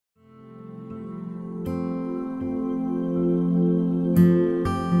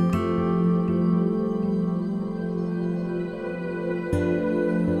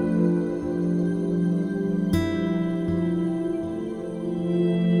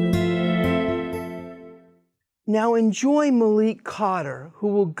Now enjoy Malik Cotter, who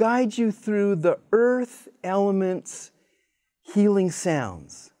will guide you through the earth elements healing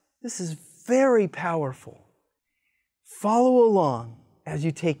sounds. This is very powerful. Follow along as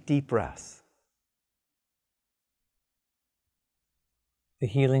you take deep breaths. The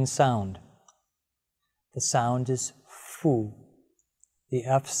healing sound. The sound is fu. The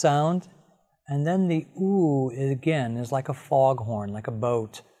F sound, and then the oo again is like a foghorn, like a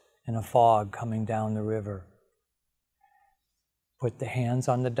boat in a fog coming down the river. Put the hands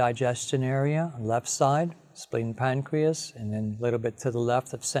on the digestion area, on the left side, spleen, pancreas, and then a little bit to the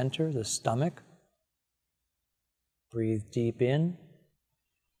left of center, the stomach. Breathe deep in.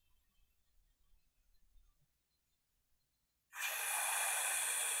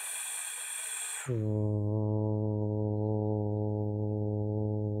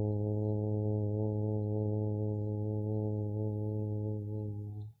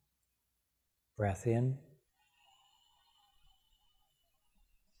 Breath in.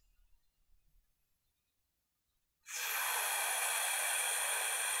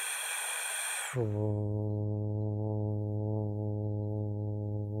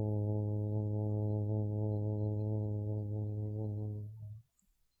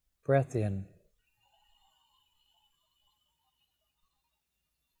 Breath in.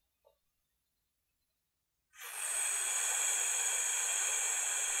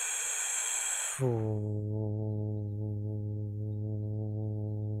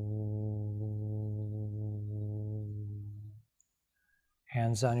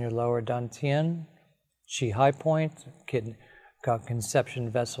 Hands on your lower dantian, chi high point,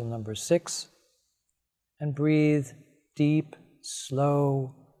 conception vessel number 6, and breathe deep,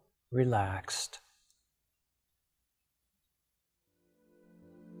 slow, relaxed.